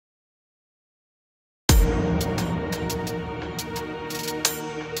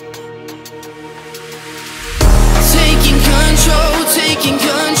taking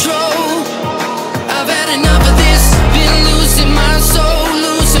control. I've had enough of this, been losing my soul,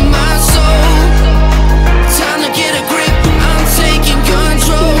 losing my soul. Time to get a grip, I'm taking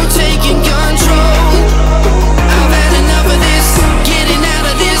control, taking control. I've had enough of this, getting out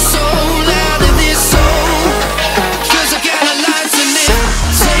of this soul, out of this soul. Cause I got a life to live,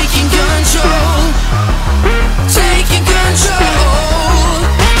 taking control, taking control,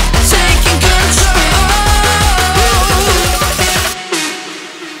 taking control.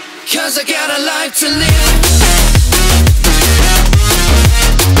 Cause I got a life to live.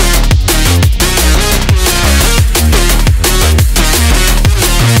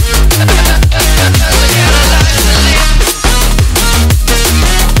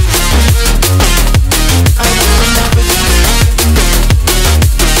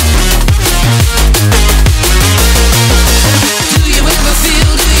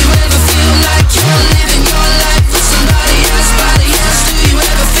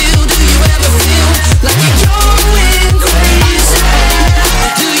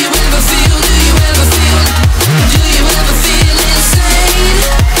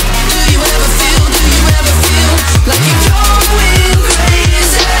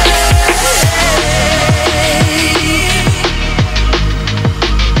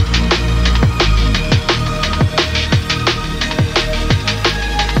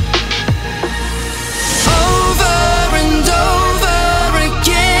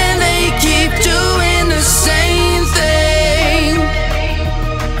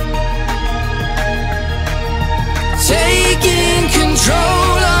 Taking control.